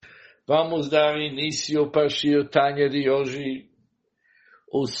Vamos dar início para a 2ADAR1-Tanya de hoje,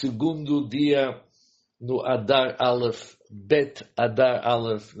 o segundo dia no Adar Aleph, Bet Adar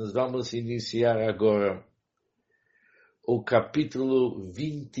Aleph. Nós vamos iniciar agora o capítulo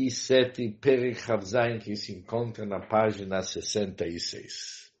 27, Perek Chavzayin, que se encontra na página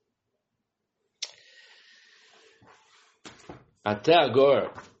 66. Até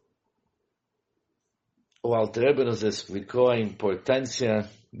agora, o Alter Rebbe nos explicou a importância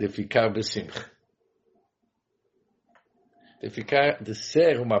de ficar besimcha, de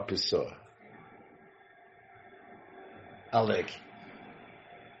ser uma pessoa alegre.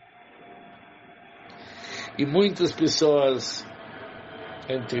 E muitas pessoas,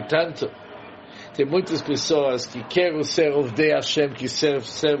 entretanto, tem muitas pessoas que querem ser Ovdei Hashem, que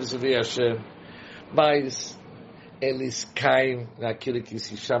servem Hashem, mas eles caem naquilo que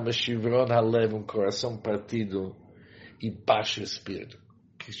se chama Shivron Halev, um coração partido e baixo espírito,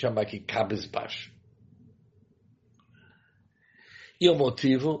 que se chama aqui cabeça baixa. E o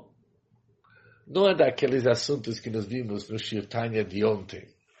motivo não é daqueles assuntos que nós vimos no 2ADAR1 de ontem,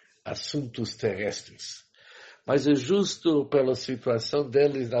 assuntos terrestres, mas é justo pela situação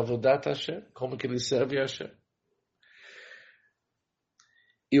deles na Avodat Hashem, como que eles servem a Hashem.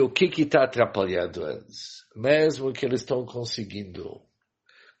 E o que está atrapalhando eles? Mesmo que eles estão conseguindo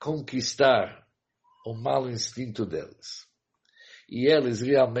conquistar o mau instinto deles, e eles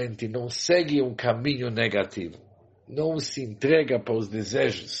realmente não seguem um caminho negativo, não se entregam para os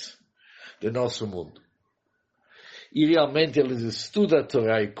desejos do nosso mundo, e realmente eles estudam a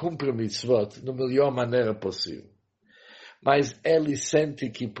Torá e cumprem mitzvot da melhor maneira possível, mas eles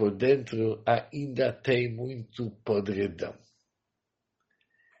sentem que por dentro ainda tem muito podridão.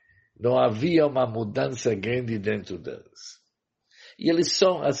 Não havia uma mudança grande dentro deles. E eles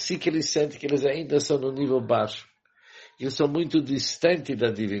são assim que eles sentem que eles ainda são no nível baixo. Eles são muito distantes da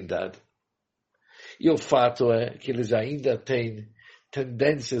divindade. E o fato é que eles ainda têm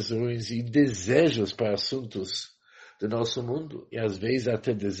tendências ruins e desejos para assuntos do nosso mundo. E às vezes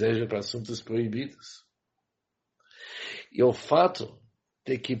até desejos para assuntos proibidos. E o fato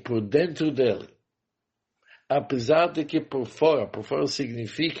de que por dentro dele, apesar de que por fora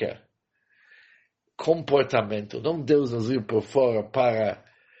significa comportamento, não Deus nos viu por fora para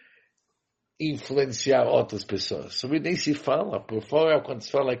influenciar outras pessoas. Sobre nem se fala, por fora, quando se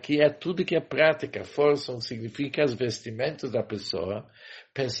fala aqui, é tudo que é prática. Fora significa os vestimentos da pessoa,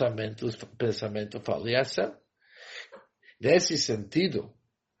 pensamento, fala e ação. Nesse sentido,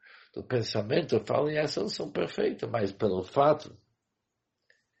 do pensamento, fala e ação são perfeitos, mas pelo fato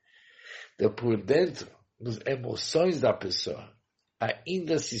de por dentro, nas emoções da pessoa,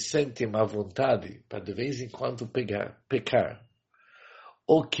 ainda se sente uma vontade para de vez em quando pecar,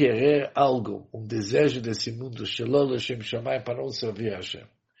 ou querer algo, um desejo desse mundo, Shelol Hashem Shammai, para não servir a Hashem.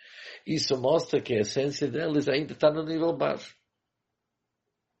 Isso mostra que a essência deles ainda está no nível baixo.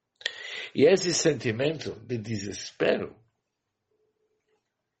 E esse sentimento de desespero,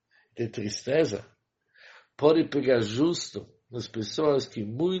 de tristeza, pode pegar justo nas pessoas que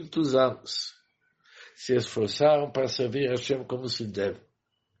muitos anos se esforçaram para servir a Hashem como se deve.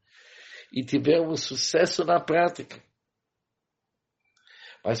 E tiveram sucesso na prática.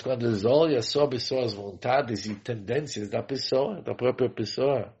 Mas quando eles olham sobre suas vontades e tendências da pessoa, da própria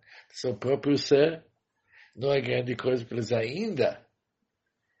pessoa, do seu próprio ser, não é grande coisa, porque eles ainda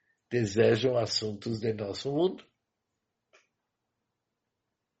desejam assuntos do nosso mundo.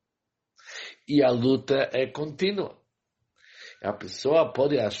 E a luta é contínua. A pessoa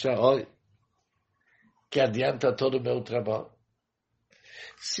pode achar, olha, que adianta todo o meu trabalho.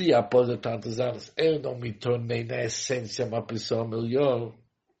 Se após tantos anos eu não me tornei na essência uma pessoa melhor,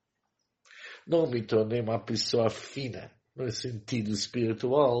 não me tornei uma pessoa fina no sentido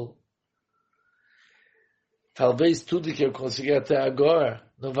espiritual, talvez tudo que eu consegui até agora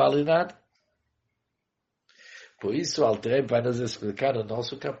não vale nada. Por isso o Alter Rebbe vai nos explicar no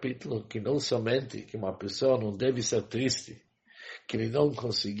nosso capítulo que não somente que uma pessoa não deve ser triste, que ele não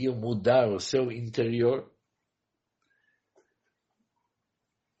conseguiu mudar o seu interior,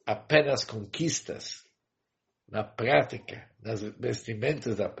 apenas conquistas na prática, nas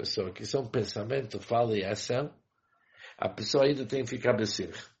vestimentas da pessoa, que são pensamento, fala e ação, a pessoa ainda tem que ficar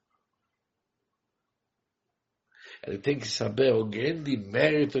besimcha. Ele tem que saber o grande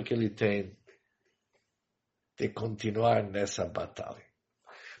mérito que ele tem de continuar nessa batalha.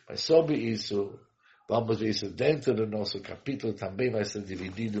 Mas sobre isso, vamos ver isso dentro do nosso capítulo, também vai ser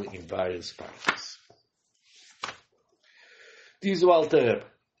dividido em várias partes. Diz o Alter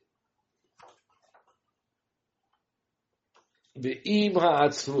Rebbe, Ve'im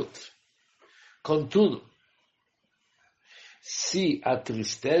ha'atzlut. Contudo, Se a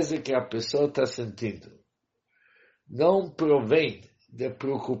tristeza que a pessoa está sentindo não provém de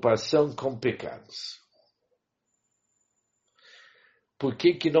preocupação com pecados. Por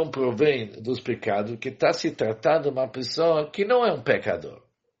que não provém dos pecados? Porque está se tratando de uma pessoa que não é um pecador.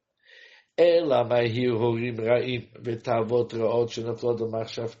 Ela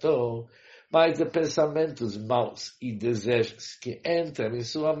mas de pensamentos maus e desejos que entram em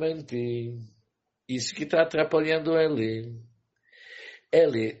sua mente, isso que está atrapalhando ele.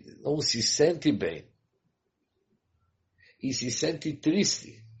 Ele não se sente bem e se sente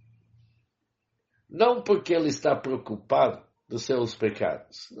triste. Não porque ele está preocupado dos seus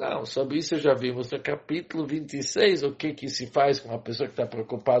pecados. Não, sobre isso já vimos no capítulo 26 o que se faz com uma pessoa que está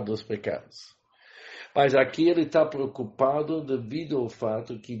preocupada dos pecados. Mas aqui ele está preocupado devido ao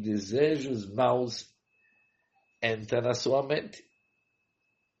fato que desejos maus entram na sua mente.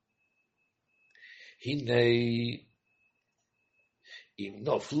 Hinei, em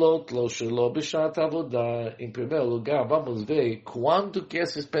primeiro lugar, vamos ver quando que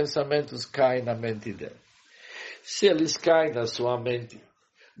esses pensamentos caem na mente dele. Se eles caem na sua mente,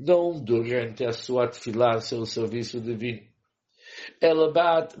 não durante a sua tefilá, seu serviço divino,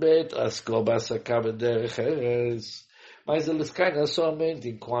 mas eles caem na sua mente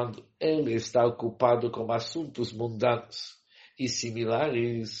enquanto ele está ocupado com assuntos mundanos e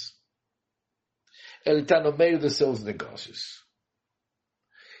similares. Ele está no meio dos seus negócios.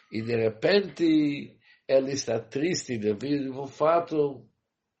 E de repente, ele está triste devido ao fato...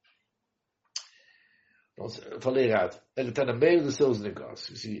 Falei errado. Ele está no meio dos seus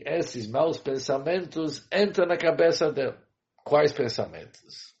negócios. E esses maus pensamentos entram na cabeça dele. Quais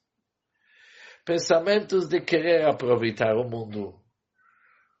pensamentos? Pensamentos de querer aproveitar o mundo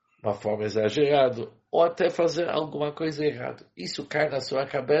de uma forma exagerada, ou até fazer alguma coisa errada. Isso cai na sua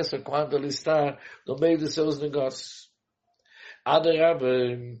cabeça quando ele está no meio dos seus negócios.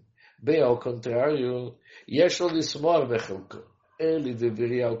 Bem ao contrário, ele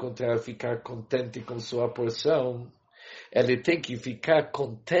deveria, ao contrário, ficar contente com sua porção. Ele tem que ficar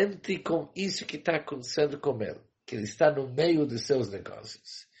contente com isso que está acontecendo com ele, que ele está no meio de seus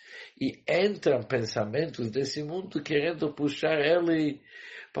negócios. E entram pensamentos desse mundo querendo puxar ele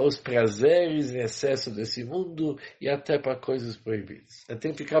para os prazeres em excesso desse mundo e até para coisas proibidas. Ele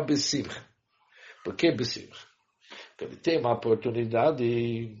tem que ficar besimcha. Por que besimcha? Porque ele tem uma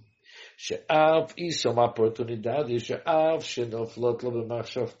oportunidade, isso é uma oportunidade,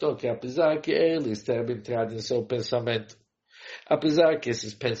 que apesar que ele esteja entrado em seu pensamento, apesar que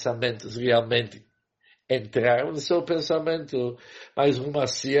esses pensamentos realmente entraram no seu pensamento, mas uma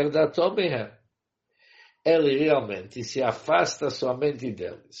da tomeha, ele realmente se afasta somente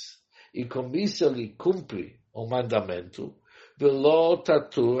deles, e com isso ele cumpre o mandamento,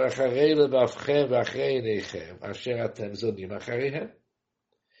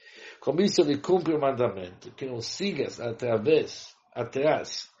 com isso ele cumpre o mandamento, que não sigas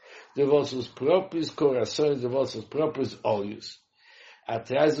atrás de vossos próprios corações, de vossos próprios olhos,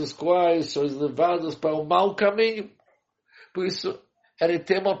 atrás dos quais sois levados para o mau caminho. Por isso, ele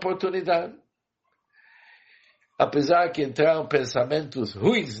tem uma oportunidade. Apesar que entraram pensamentos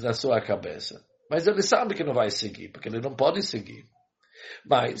ruins na sua cabeça, mas ele sabe que não vai seguir, porque ele não pode seguir.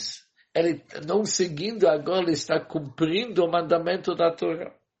 Mas, ele não seguindo agora, ele está cumprindo o mandamento da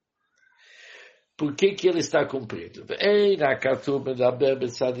Torá. Por que ele está cumprindo?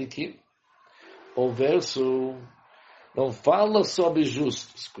 O verso não fala sobre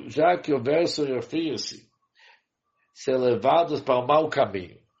justos, já que o verso refere-se ser levados para o mau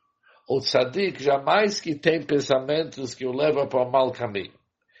caminho. O tzadik jamais que tem pensamentos que o levam para o mau caminho.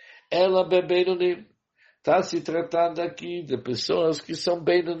 Ela bebenunim. Está se tratando aqui de pessoas que são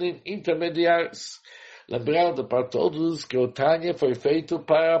benunim, intermediários. Lembrando para todos que o Tanya foi feito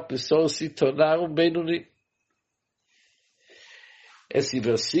para a pessoa se tornar um benunim. Esse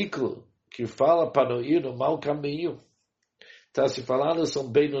versículo que fala para não ir no mau caminho, está se falando são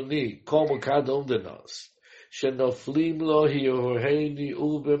benunim, como cada um de nós. Shenoflim lo hioreini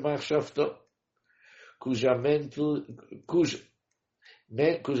ubemachshavto, cuja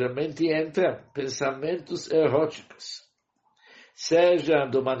mente entra pensamentos eróticos, seja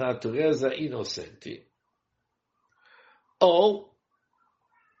de uma natureza inocente, ou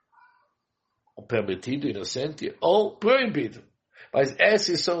permitido, inocente, ou proibido. Mas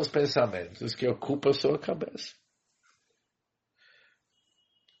esses são os pensamentos que ocupam a sua cabeça.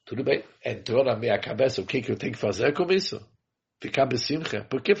 Tudo bem, entrou na minha cabeça o que eu tenho que fazer com isso? Ficar besimcha.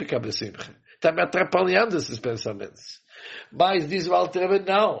 Por que ficar besimcha? Está me atrapalhando esses pensamentos. Mas diz o Alter,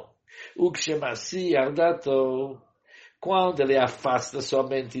 não. O que chama-se ardato, quando ele afasta sua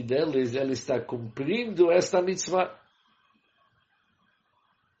mente deles, ele está cumprindo esta mitzvah.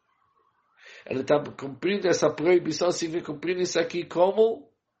 Ele está cumprindo essa proibição, significa cumprindo isso aqui como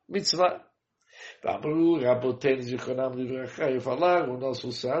mitzvah. E falaram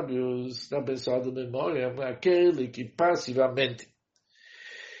nossos sábios, na abençoada memória, aquele que passivamente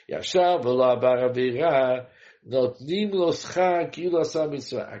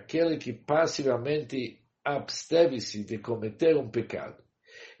aquele que passivamente absteve-se de cometer um pecado,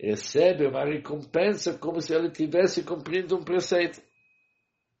 recebe uma recompensa como se ele estivesse cumprindo um preceito.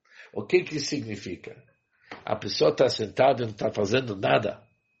 O que significa? A pessoa está sentada e não está fazendo nada.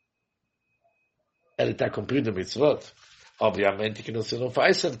 Ele está cumprindo mitzvot? Obviamente que isso não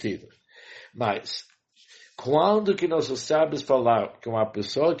faz sentido. Mas, quando que nossos sábios falaram que uma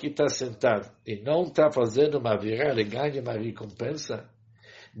pessoa que está sentada e não está fazendo uma virada, ele ganha uma recompensa?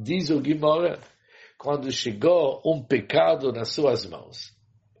 Diz o Guimora, quando chegou um pecado nas suas mãos,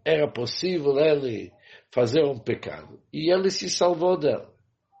 era possível ele fazer um pecado. E ele se salvou dele.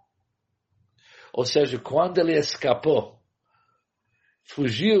 Ou seja, quando ele escapou,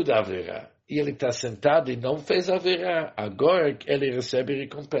 fugiu da virada, e ele está sentado e não fez a virada, agora ele recebe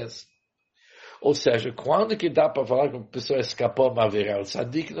recompensa. Ou seja, quando que dá para falar que uma pessoa escapou da virada? O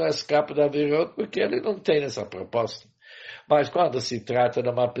tzadik não escapa da virada porque ele não tem essa proposta. Mas quando se trata de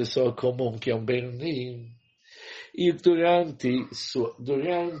uma pessoa comum, que é um Benoni, e durante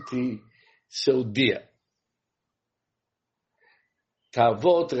seu dia,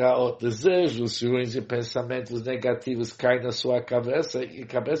 desejos ruins e pensamentos negativos caem na sua cabeça,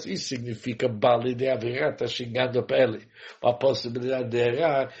 isso significa bala de haverá, está chegando para ele a possibilidade de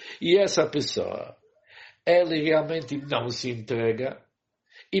errar, e essa pessoa, ele realmente não se entrega,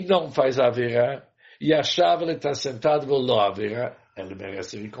 e não faz haverá, e achava ele está sentado, não haverá, ele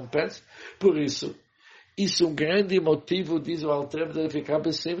merece recompensa. Por isso é um grande motivo, diz o Alter Rebbe, de ele ficar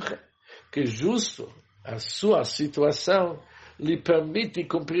besimcha, que justo a sua situação lhe permite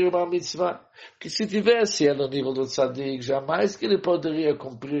cumprir uma mitzvah. Que se tivesse ele no nível do tzadik, jamais que ele poderia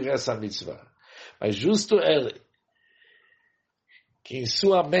cumprir essa mitzvah. Mas justo ele, que em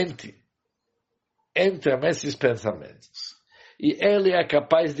sua mente entra nesses pensamentos, e ele é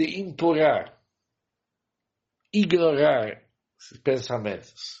capaz de empurrar, ignorar esses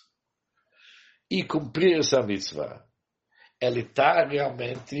pensamentos, e cumprir essa mitzvah, ele está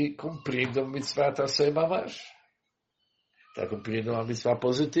realmente cumprindo a mitzvah Tasei Mamash. Está cumprindo uma mitzvah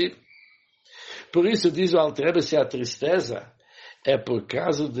positiva. Por isso, diz o Alter Rebbe, se a tristeza é por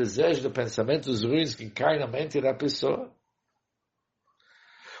causa do desejo de pensamentos ruins que caem na mente da pessoa.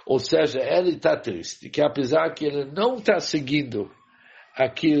 Ou seja, ele está triste, que apesar que ele não está seguindo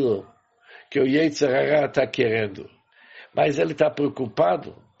aquilo que o Yetzer Hara está querendo, mas ele está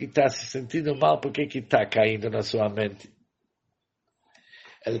preocupado e está se sentindo mal porque que está caindo na sua mente.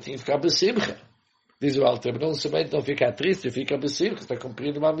 Ele tem que ficar besimcha. Diz o Alter Rebbe, não somente não ficar triste, fica besimcha, está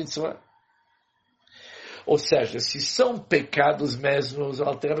cumprindo uma mitzvah. Ou seja, se são pecados mesmos, o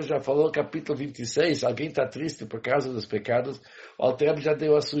Alter Rebbe já falou no capítulo 26, alguém está triste por causa dos pecados, o Alter Rebbe já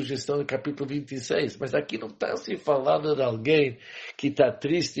deu a sugestão no capítulo 26, mas aqui não está se falando de alguém que está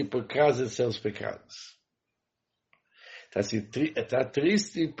triste por causa de seus pecados. Está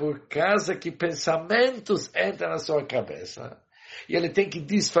triste por causa que pensamentos entram na sua cabeça. E ele tem que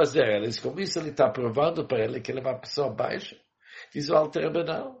desfazer eles. Com isso ele está provando para ele que ele é uma pessoa baixa. Diz o Alter Rebbe,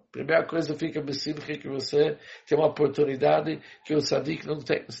 não. Primeira coisa fica besimcha que você tem uma oportunidade que o tzadik não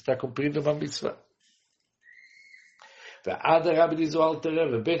tem. Você está cumprindo uma mitzvah. 2ADAR1 diz o Alter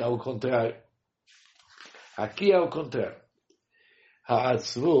Rebbe, bem ao contrário. Aqui é ao contrário.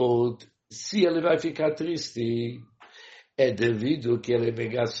 Ha'atzvut, se ele vai ficar triste, é devido que ele é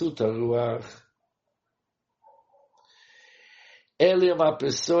megassut ruach. Ele é uma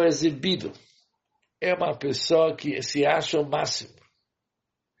pessoa exibida. É uma pessoa que se acha o máximo.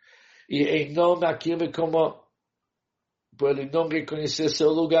 E em nome daquilo como por ele não reconhecer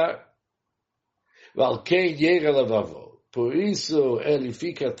seu lugar. Por isso ele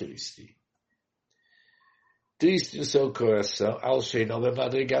fica triste. Triste no seu coração.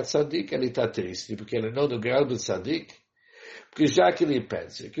 Ele está triste porque ele não é no grau do tzadik. Porque já que ele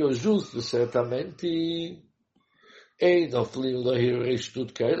pensa que o justo certamente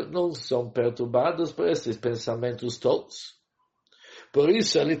não são perturbados por esses pensamentos todos. Por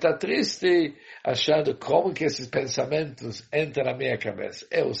isso ele está triste, achando como que esses pensamentos entram na minha cabeça.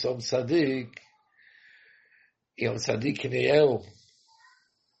 Eu sou um tzadik, e um tzadik que nem eu,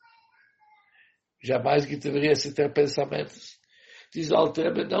 jamais que deveria se ter pensamentos. Diz o Alter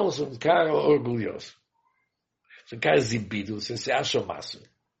Rebbe, não, sou um cara orgulhoso. Sou um cara exibido, você se acha o máximo.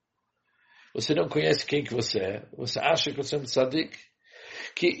 Você não conhece quem que você é. Você acha que você é um tzadik.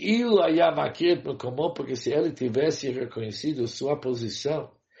 Que il ayamakir no comum, porque se ele tivesse reconhecido sua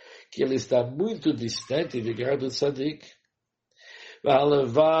posição, que ele está muito distante de grado tzadik.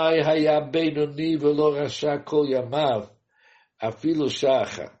 והלוואי היה בינוני ולא רשע כל ימיו, אפילו שעה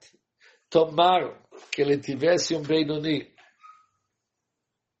אחת. Tomar que ele tivesse Benoni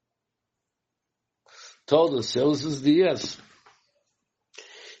todos os seus dias.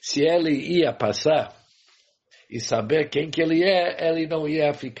 Se ele ia passar e saber quem que ele é, ele não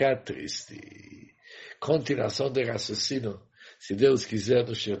ia ficar triste. Continuação de raciocínio, se Deus quiser,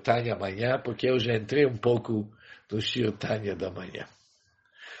 no 2ADAR1-Tanya amanhã, porque eu já entrei um pouco no 2ADAR1-Tanya da manhã.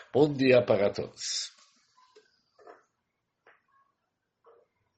 Bom dia para todos.